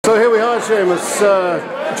So here we are, Seamus.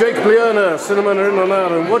 Jake Bliana, Cinema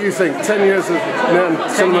Nairn. What do you think? 10 years of Nairn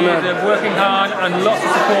Cinema Nairn. 10 years of working hard and lots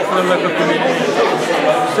of support from the local community.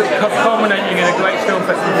 Culminating in a great film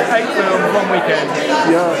festival. 8 films, 1 weekend.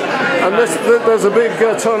 Yeah, and there's a big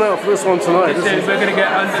turnout for this one tonight. We're going to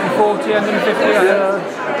get 140,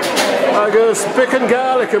 150. I go speaking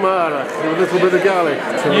Gaelic, Amara, a little bit of Gaelic.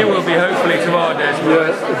 You will be hopefully tomorrow, Des.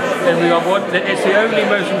 It's the only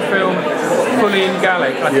motion film fully in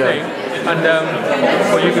Gaelic, I think. And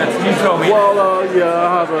well, you told me. Well,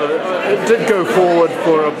 yeah, it did go forward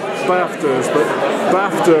for a BAFTAs, but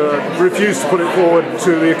BAFTA refused to put it forward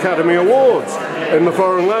to the Academy Awards in the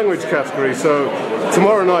foreign language category. So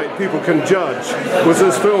tomorrow night people can judge, was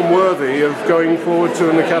this film worthy of going forward to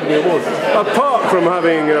an Academy Award? Apart from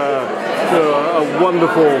having a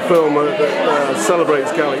wonderful film that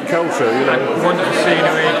celebrates Gaelic culture, you know. And wonderful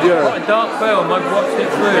scenery. Yeah. Quite a dark film. I've watched it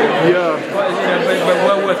through. Yeah. But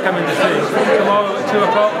well worth coming to see. Tomorrow at 2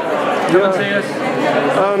 o'clock. Come and see us.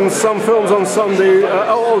 And some films on Sunday.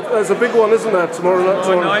 There's a big one, isn't there? Tomorrow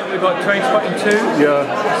night we've got Trainspotting 2. Yeah.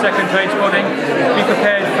 Second Trainspotting. Be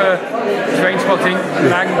prepared for Trainspotting.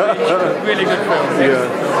 Language. Really good film.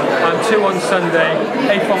 Yeah. And 2 on Sunday.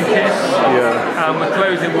 A-Fon Kiss. Yeah. And we're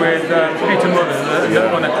closing with Peter Mullen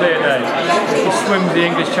on a clear day. He swims the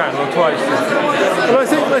English Channel twice.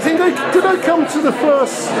 And did I come to the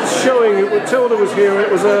first showing? Tilda was here.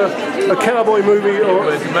 It was a cowboy movie. It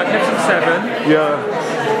was Magnificent 7. Yeah.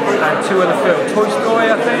 And 2 other films. Toy Story,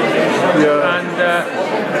 I think. Yeah. And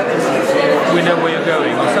We Know Where You're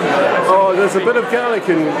Going, or something. Oh, there's a bit of Gaelic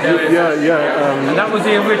in. And that was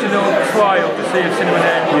the original trial to see if Cinema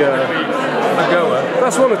Nairn a goer.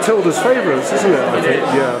 That's one of Tilda's favourites, isn't it? I think.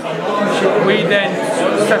 Yeah. We then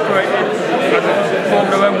separated and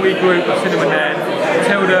formed our own wee group of Cinema Nairn.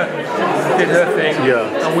 Tilda did her thing,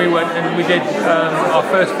 and we went and we did our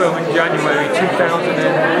first film in January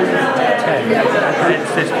 2010.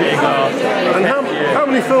 Hence this being our. And how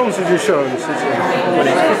many films did you show in Sicily? Well,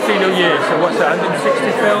 it's 15 a year, so what's that?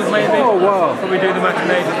 160 films maybe. Oh wow! But we do the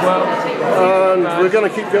matinees as well. And we're going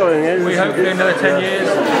to keep going. Eh? We hope to do another 10 years.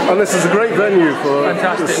 And this is a great venue for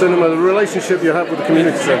the cinema. The relationship you have with the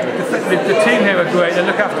community centre. The team here are great. They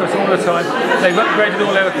look after us all the time. They've upgraded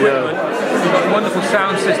all their equipment. We've got a wonderful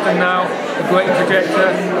sound system now, a great projector,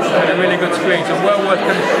 and a really good screen. So well worth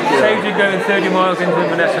it. Saves you going 30 miles into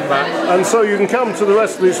Inverness and back. And so you can come to the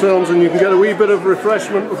rest of these films and you can get a wee bit of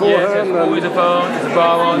refreshment beforehand. Yes, there's always a bar. There's a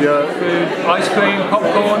bar on. Food, ice cream,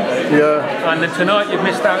 popcorn. Yeah. And then tonight you've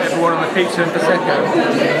missed out everyone on the pizza and prosecco.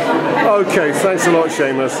 Okay, thanks a lot,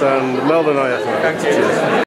 Seamus, and Melvin. Thank you. Cheers.